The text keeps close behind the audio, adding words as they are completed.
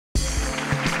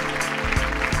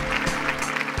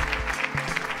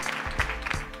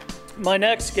My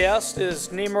next guest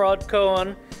is Nimrod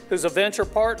Cohen, who's a venture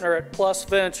partner at Plus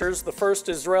Ventures, the first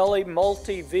Israeli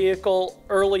multi-vehicle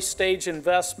early-stage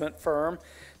investment firm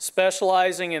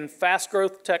specializing in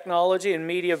fast-growth technology and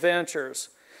media ventures.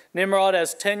 Nimrod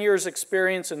has 10 years'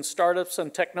 experience in startups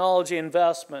and technology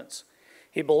investments.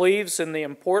 He believes in the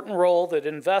important role that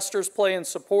investors play in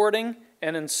supporting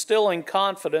and instilling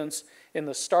confidence in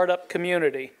the startup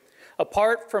community.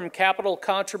 Apart from capital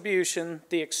contribution,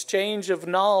 the exchange of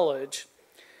knowledge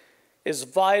is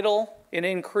vital in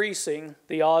increasing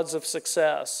the odds of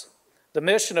success. The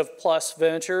mission of Plus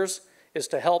Ventures is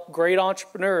to help great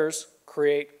entrepreneurs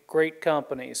create great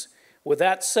companies. With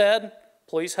that said,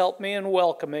 please help me in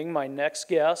welcoming my next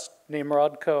guest,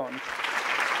 Nimrod Cohen.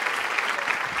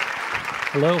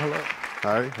 Hello, hello.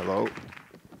 Hi, hello.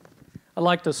 I'd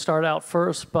like to start out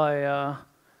first by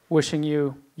wishing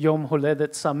you Yom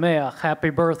Holedet Sameach, happy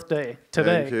birthday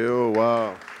today. Thank you,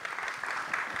 wow.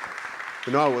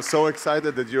 You know, I was so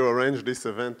excited that you arranged this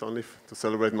event only to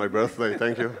celebrate my birthday.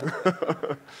 Thank you.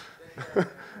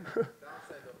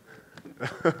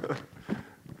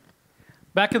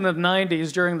 Back in the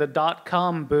 90s, during the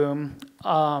dot-com boom,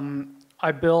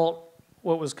 I built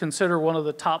what was considered one of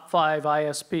the top 5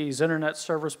 ISPs, Internet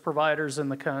Service Providers in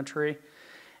the country.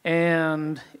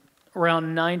 And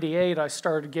around 98, I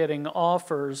started getting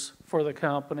offers for the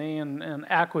company and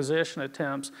acquisition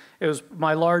attempts. It was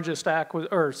my largest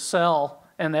sell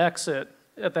and exit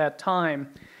at that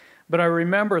time. But I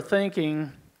remember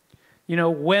thinking, you know,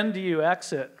 when do you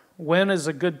exit? When is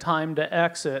a good time to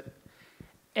exit?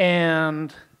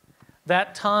 And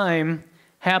that time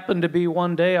happened to be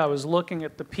one day I was looking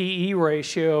at the PE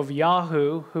ratio of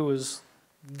Yahoo, who was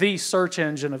the search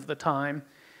engine of the time,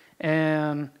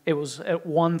 and it was at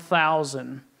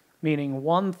 1,000, meaning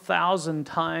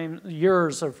 1,000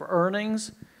 years of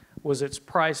earnings was its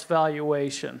price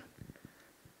valuation.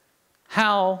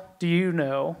 How do you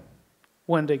know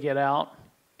when to get out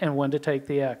and when to take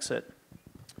the exit?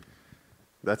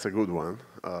 That's a good one.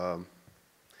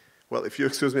 Well, if you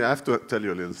excuse me, I have to tell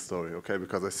you a little story, okay?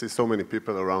 Because I see so many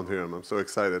people around here, and I'm so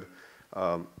excited.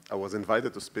 I was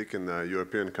invited to speak in a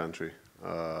European country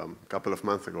a couple of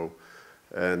months ago.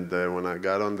 And when I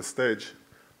got on the stage,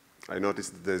 I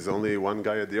noticed that there's only one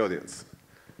guy at the audience.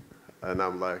 And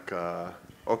I'm like,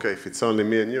 okay, if it's only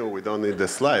me and you, we don't need the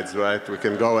slides, right? We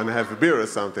can go and have a beer or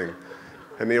something.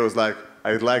 And he was like,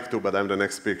 I'd like to, but I'm the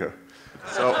next speaker.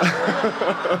 So,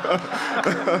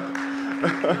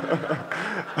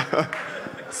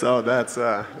 so that's,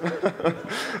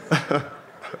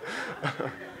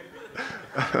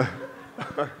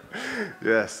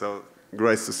 yeah, so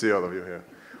great to see all of you here.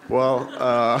 Well,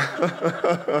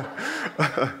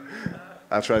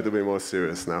 I'll try to be more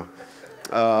serious now.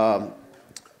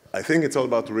 I think it's all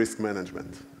about risk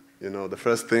management. You know, the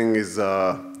first thing is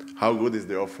how good is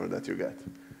the offer that you get.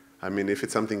 I mean, if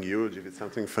it's something huge, if it's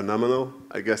something phenomenal,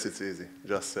 I guess it's easy,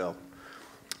 just sell.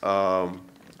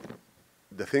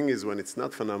 The thing is, when it's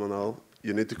not phenomenal,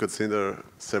 you need to consider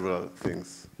several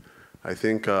things. I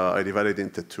think I divided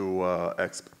into 2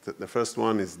 aspects. The first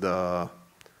one is the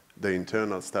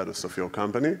internal status of your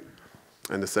company,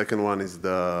 and the second one is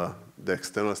the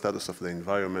external status of the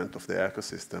environment, of the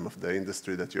ecosystem, of the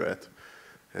industry that you're at.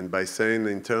 And by saying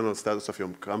the internal status of your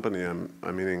company, I'm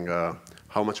meaning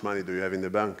how much money do you have in the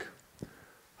bank?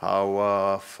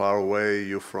 How far away are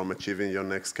you from achieving your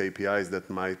next KPIs that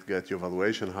might get your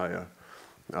valuation higher?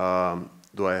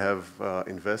 Do I have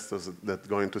investors that are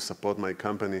going to support my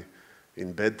company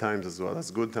in bad times as well as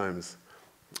good times?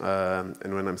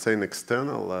 And when I'm saying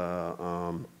external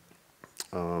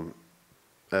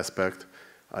aspect,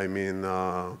 I mean,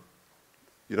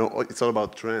 you know, it's all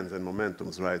about trends and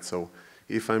momentums, right? So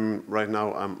if right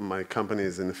now, my company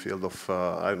is in the field of,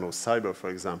 I don't know, cyber, for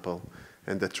example,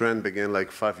 and the trend began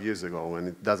like 5 years ago, and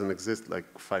it doesn't exist like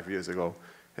 5 years ago,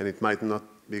 and it might not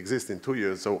exist in 2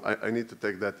 years, so I need to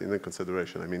take that into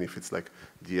consideration. I mean, if it's like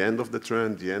the end of the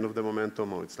trend, the end of the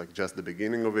momentum, or it's like just the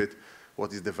beginning of it,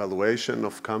 what is the valuation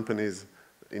of companies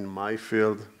in my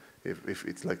field, if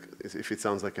it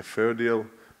sounds like a fair deal,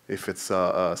 if it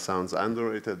sounds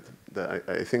underrated.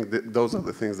 I think those are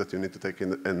the things that you need to take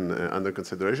under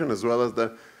consideration, as well as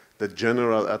the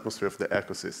general atmosphere of the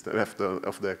ecosystem,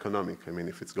 of the economic. I mean,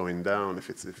 if it's going down, if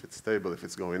it's stable, if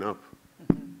it's going up.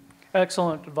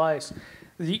 Excellent advice.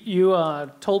 You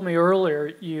told me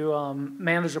earlier you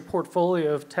manage a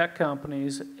portfolio of tech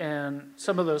companies, and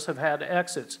some of those have had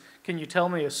exits. Can you tell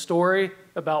me a story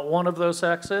about one of those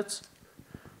exits?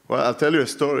 Well, I'll tell you a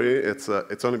story. It's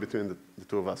only between the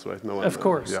 2 of us, right? No one, of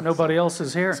course. Nobody else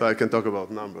is here. So I can talk about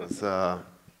numbers.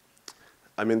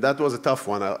 I mean, that was a tough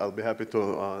one. I'll be happy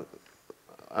to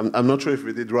I'm not sure if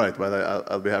we did right, but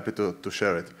I'll be happy to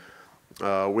share it.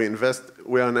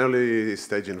 We are an early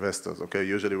stage investors, okay?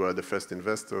 Usually we're the first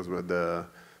investors where the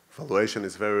valuation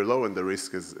is very low and the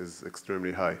risk is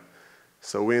extremely high.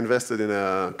 So we invested in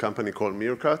a company called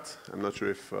Meerkat. I'm not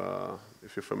sure if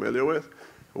you're familiar with.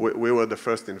 We were the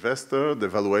first investor. The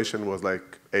valuation was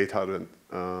like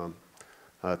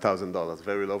 $800,000,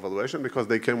 very low valuation because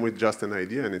they came with just an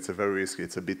idea and it's a very risky.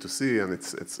 It's a B2C and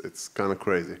it's kind of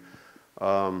crazy.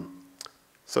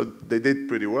 So they did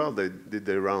pretty well. They did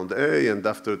their round A, and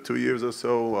after 2 years or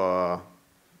so,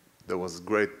 there was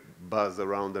great buzz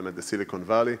around them at the Silicon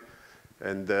Valley,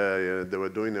 and they were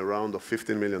doing a round of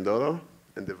 $15 million,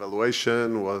 and the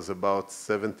valuation was about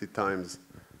 70 times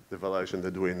the valuation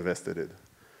that we invested in.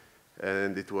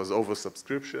 And it was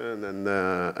oversubscription,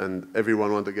 and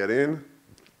everyone wanted to get in,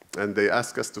 and they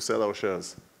asked us to sell our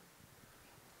shares.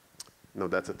 No,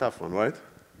 that's a tough one, right?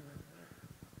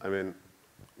 I mean,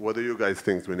 what do you guys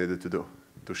think we needed to do?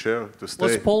 To share, to stay?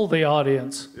 Let's poll the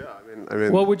audience. Yeah, I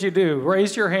mean. What would you do?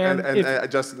 Raise your hand. And I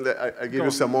give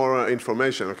you some more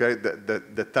information, okay?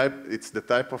 It's the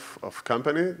type of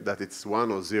company that it's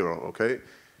 1 or 0, okay?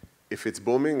 If it's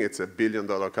booming, it's $1 billion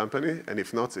company, and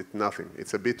if not, it's nothing.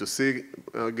 It's a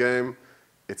B2C game.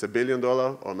 It's $1 billion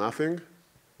or nothing.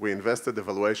 We invested, the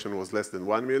valuation was less than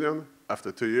 1 million.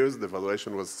 After 2 years, the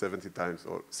valuation was 70 times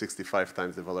or 65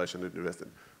 times the valuation that we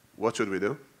invested. What should we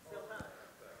do?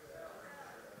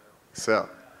 Sell.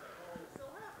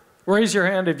 Raise your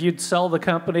hand if you'd sell the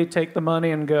company, take the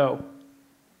money, and go.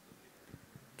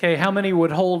 Okay, how many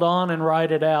would hold on and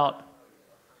ride it out?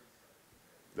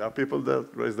 There are people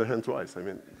that raise their hand twice. I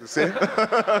mean, you see?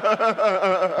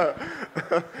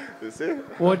 You see?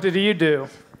 What did you do?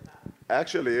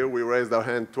 Actually, we raised our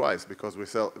hand twice because we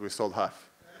sold half.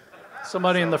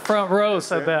 Somebody in the front row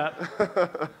said that.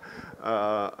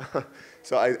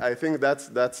 So I think that's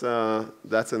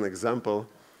an example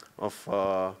of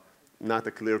not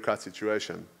a clear-cut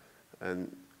situation.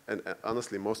 And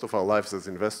honestly, most of our lives as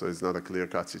investors is not a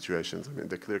clear-cut situation. I mean,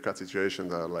 the clear-cut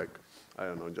situations are like, I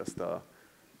don't know, just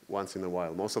once in a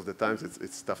while. Most of the times,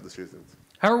 it's tough decisions.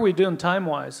 How are we doing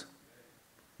time-wise?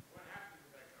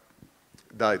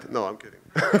 Dade. No, I'm kidding.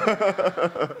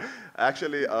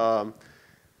 Actually,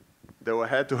 they were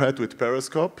head-to-head with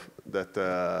Periscope that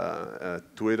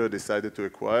Twitter decided to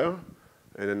acquire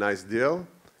in a nice deal.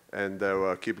 And they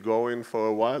will keep going for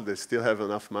a while. They still have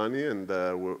enough money, and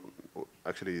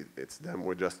actually, it's them.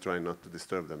 We're just trying not to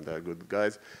disturb them. They're good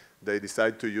guys. They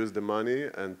decide to use the money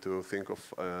and to think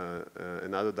of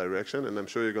another direction, and I'm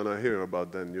sure you're going to hear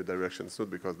about the new direction soon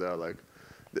because they are like,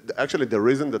 actually, the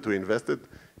reason that we invested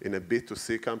in a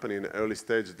B2C company in the early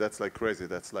stage, that's like crazy.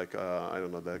 That's like, I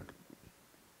don't know, it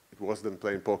worse than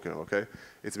playing poker, okay?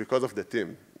 It's because of the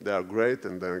team. They are great,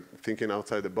 and they're thinking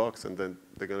outside the box, and then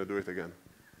they're going to do it again.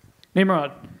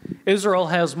 Nimrod, Israel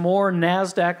has more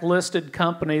NASDAQ-listed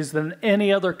companies than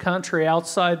any other country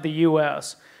outside the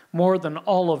U.S., more than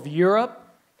all of Europe,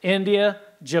 India,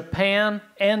 Japan,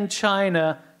 and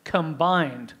China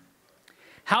combined.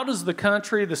 How does the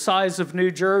country the size of New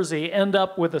Jersey end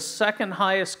up with the second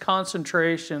highest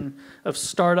concentration of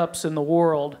startups in the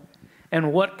world?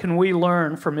 And what can we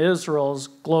learn from Israel's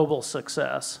global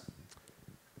success?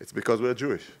 It's because we're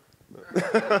Jewish.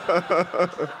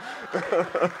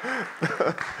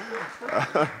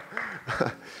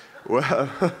 Well,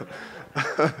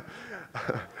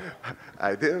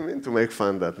 I didn't mean to make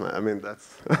fun of that. I mean,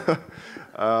 that's...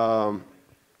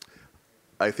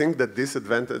 I think that this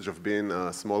advantage of being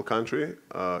a small country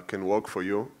can work for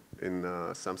you in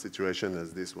some situation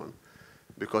as this one.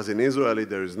 Because in Israel,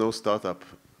 there is no startup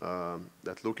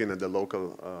that's looking at the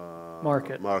local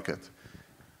market.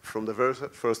 From the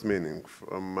first meaning,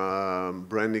 from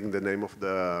branding the name of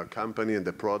the company and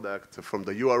the product, from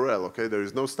the URL, okay? There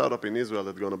is no startup in Israel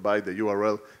that's going to buy the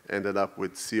URL and end up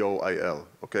with COIL,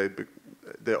 okay?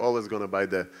 They're always going to buy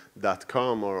the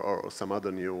 .com or some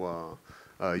other new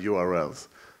URLs.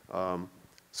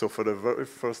 So for the very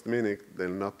first minute, they're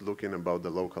not looking about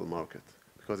the local market.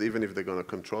 Because even if they're going to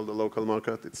control the local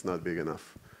market, it's not big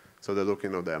enough. So they're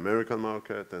looking at the American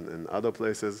market and other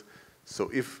places.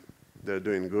 So if they're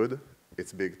doing good,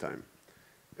 it's big time.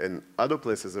 And other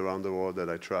places around the world that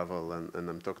I travel and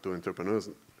I'm talking to entrepreneurs,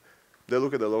 they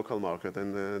look at the local market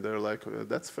and they're like,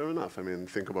 that's fair enough. I mean,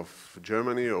 think about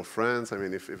Germany or France. I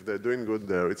mean, if they're doing good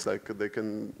there, it's like they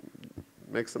can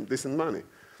make some decent money.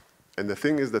 And the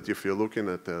thing is that if you're looking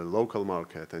at the local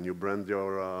market and you brand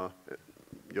your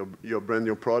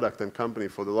product and company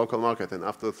for the local market, and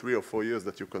after 3 or 4 years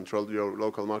that you control your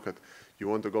local market, you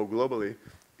want to go globally,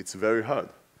 it's very hard.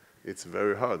 it's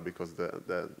very hard because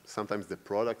sometimes the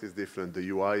product is different, the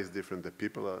UI is different, the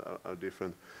people are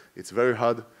different. It's very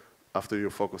hard after you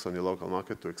focus on your local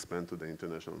market to expand to the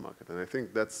international market. And I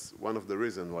think that's one of the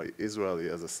reasons why Israel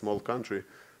is a small country,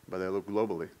 but I look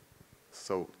globally.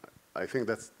 So I think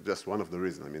that's just one of the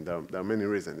reasons. I mean, there are many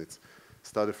reasons. It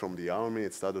started from the army.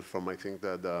 It started from, I think,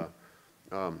 that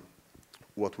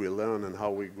what we learn and how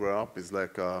we grow up is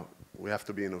like we have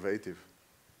to be innovative.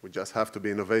 We just have to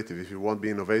be innovative. If you won't be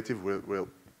innovative, we'll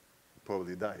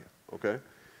probably die, okay?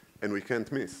 And we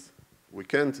can't miss. We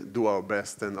can't do our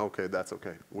best and, okay, that's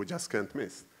okay. We just can't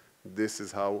miss. This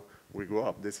is how we grow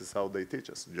up. This is how they teach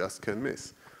us. Just can't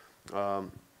miss.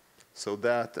 So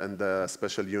that and the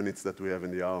special units that we have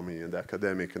in the army and the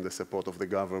academic and the support of the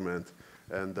government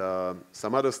and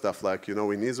some other stuff like, you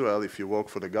know, in Israel, if you work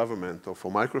for the government or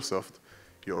for Microsoft,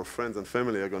 your friends and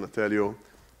family are going to tell you,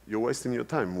 you're wasting your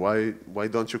time. Why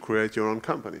don't you create your own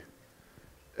company?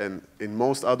 And in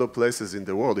most other places in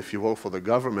the world, if you work for the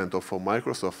government or for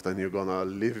Microsoft and you're going to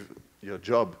leave your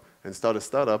job and start a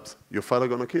startup, your father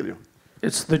going to kill you.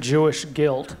 It's the Jewish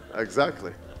guilt.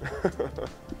 Exactly.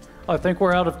 I think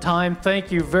we're out of time.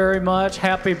 Thank you very much.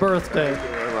 Happy birthday. Thank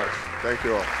you very much. Thank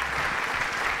you all.